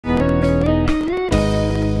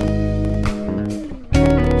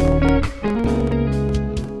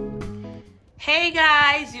Hey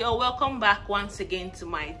guys, you're welcome back once again to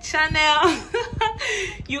my channel.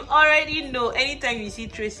 You already know, anytime you see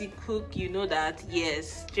Tracy cook, you know that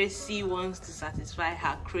yes, Tracy wants to satisfy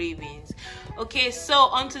her cravings. Okay, so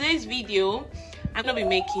on today's video I'm gonna be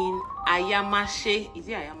making Ayamase. Is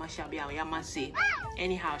it Ayamase? Ayamase.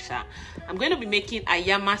 Anyhow, I'm going to be making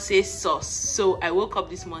Ayamase sauce. So I woke up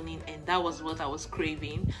this morning and that was what I was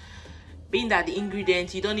craving. Being that the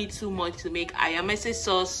ingredients, you don't need too much to make Ayamase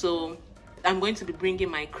sauce, so I'm going to be bringing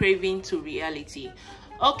my craving to reality.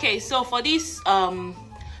 Okay, so for this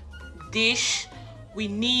dish, we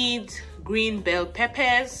need green bell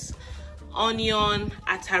peppers, onion,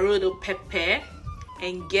 Atarodo pepper,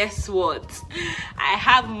 and guess what? I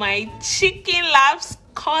have my chicken laps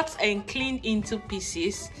cut and cleaned into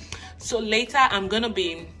pieces. So later I'm gonna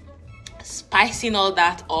be spicing all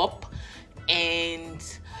that up, and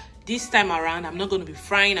this time around I'm not going to be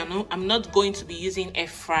frying. I'm not going to be using air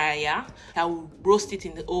fryer. I will roast it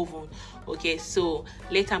in the oven. Okay, so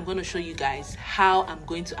later I'm going to show you guys how I'm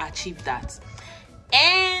going to achieve that.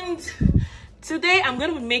 And today I'm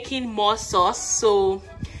going to be making more sauce. So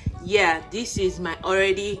yeah, this is my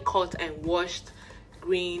already cut and washed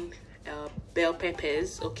green bell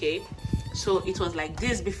peppers. Okay, so it was like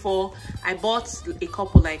this before. I bought a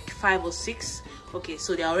couple, like 5 or 6. Okay,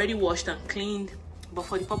 so they're already washed and cleaned. But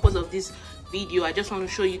for the purpose of this video, I just want to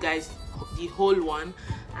show you guys the whole one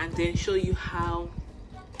and then show you how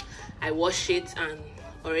I wash it and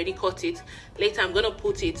already cut it. Later I'm going to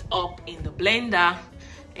put it up in the blender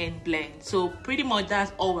and blend. So pretty much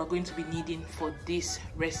that's all we're going to be needing for this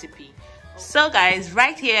recipe. So guys,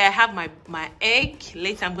 right here I have my egg.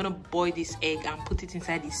 Later I'm going to boil this egg and put it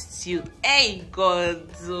inside the stew. Hey god.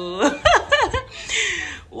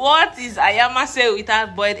 What is Ayamase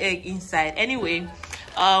without boiled egg inside? Anyway,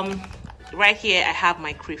 right here I have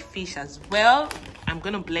my crayfish as well. I'm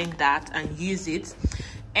gonna blend that and use it.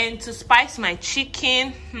 And to spice my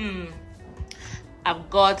chicken, I've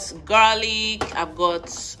got garlic, I've got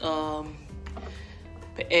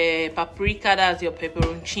paprika, that's your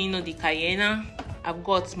peperoncino di cayenne. I've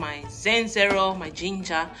got my zenzero, my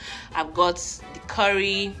ginger, I've got the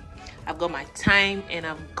curry, I've got my thyme, and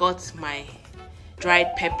I've got my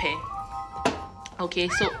dried pepper. Okay,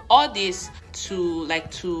 so all this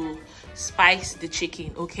to spice the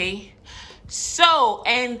chicken. Okay, so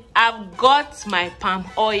and I've got my palm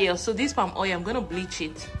oil. So this palm oil, I'm gonna bleach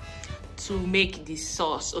it to make this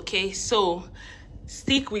sauce. Okay, so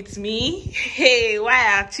stick with me. Hey, why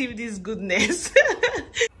I achieve this goodness.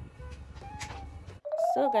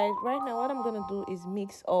 So guys, right now what I'm gonna do is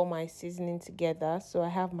mix all my seasoning together. So I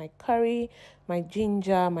have my curry, my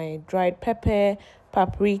ginger, my dried pepper,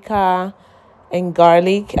 paprika, and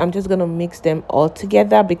garlic. I'm just gonna mix them all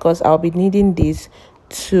together because I'll be needing this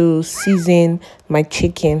to season my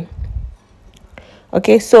chicken.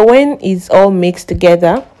 Okay, so when it's all mixed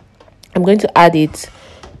together, I'm going to add it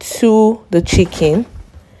to the chicken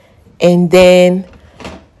and then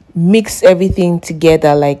mix everything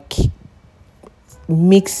together, like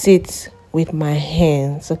mix it with my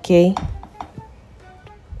hands. Okay,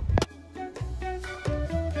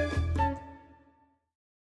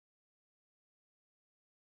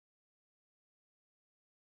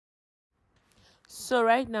 so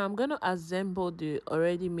right now I'm gonna assemble the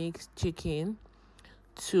already mixed chicken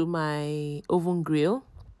to my oven grill.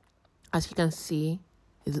 As you can see,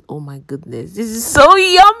 oh my goodness, this is so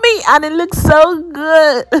yummy and it looks so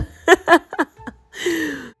good.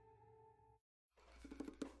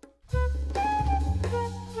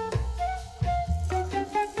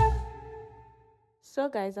 So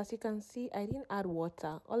guys, as you can see, I didn't add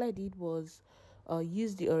water. All I did was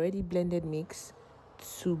use the already blended mix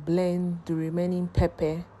to blend the remaining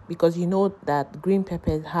pepper, because you know that green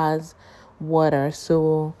pepper has water,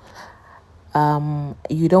 so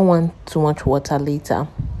you don't want too much water later.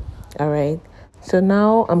 All right, so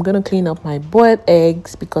now I'm gonna clean up my boiled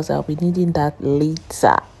eggs because I'll be needing that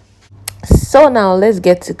later. So now let's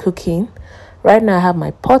get to cooking. Right now I have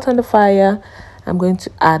my pot on the fire. I'm going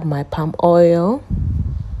to add my palm oil.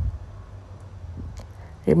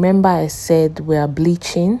 Remember I said we are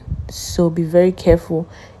bleaching, so be very careful.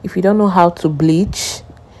 If you don't know how to bleach,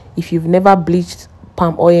 if you've never bleached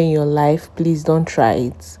palm oil in your life, please don't try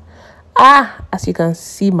it. As you can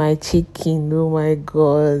see, my chicken, oh my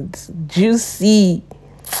god, juicy.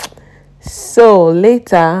 So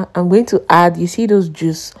later I'm going to add, you see those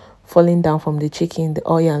juice falling down from the chicken, the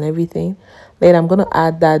oil and everything. Then I'm going to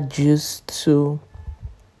add that juice to,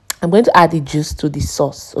 I'm going to add the juice to the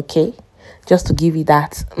sauce. Okay, just to give you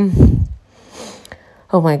that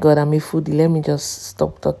oh my god, I'm a foodie. Let me just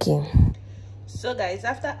stop talking. So guys,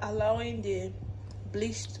 after allowing the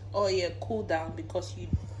bleached oil cool down, because you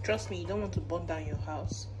trust me, you don't want to burn down your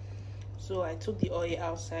house. So I took the oil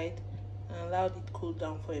outside and allowed it cool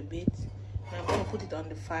down for a bit. Now I'm going to put it on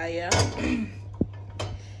the fire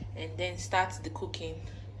and then start the cooking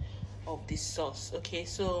of the sauce. Okay,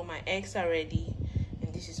 so my eggs are ready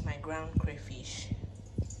and this is my ground crayfish.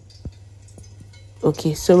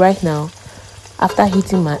 Okay, so right now, after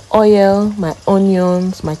heating my oil, my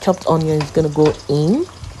onions, my chopped onion is gonna go in.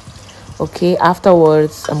 Okay,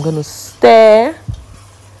 afterwards I'm gonna stir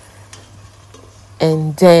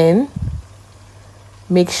and then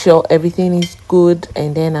make sure everything is good,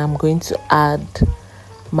 and then I'm going to add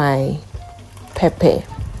my pepper.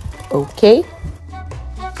 Okay,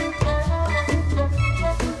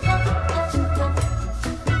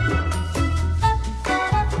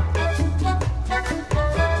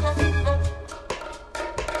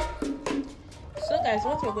 so guys,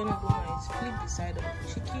 what we're gonna do now is flip the side of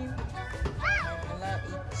the chicken and allow it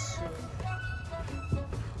to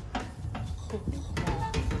cook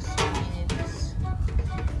for some minutes.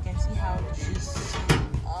 You can see how juicy.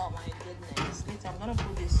 Oh my goodness. Later I'm gonna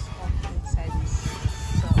put this up inside this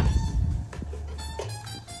sauce.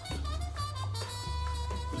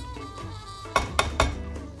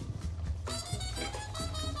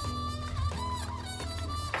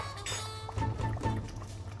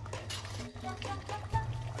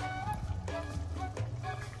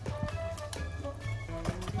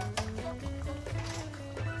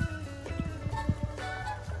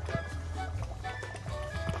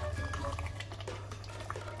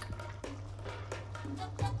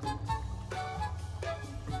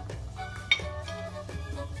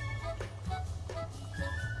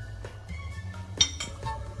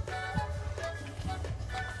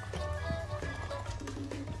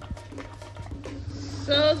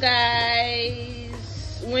 So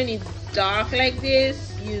guys, when it's dark like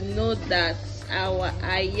this, you know that our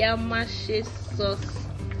Ayamase sauce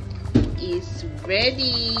is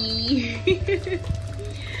ready.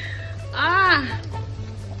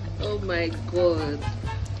 Oh my god,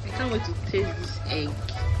 I can't wait to taste this egg.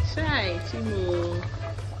 Try Timo.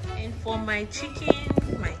 And for my chicken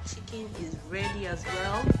is ready as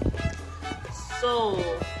well. So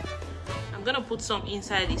I'm gonna put some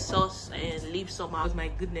inside the sauce and leave some out. My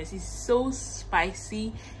goodness, it's so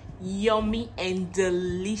spicy, yummy and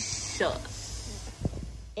delicious.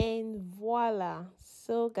 And voila.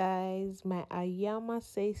 So guys, my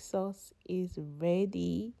Ayamase sauce is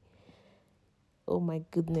ready. Oh my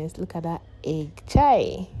goodness, look at that egg.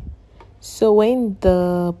 Chai. So when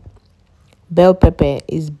the bell pepper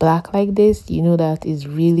is black like this, you know that it's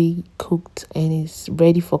really cooked and it's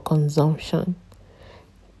ready for consumption.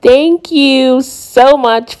 Thank you so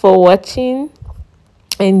much for watching,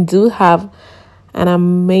 and do have an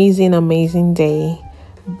amazing day.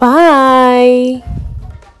 Bye.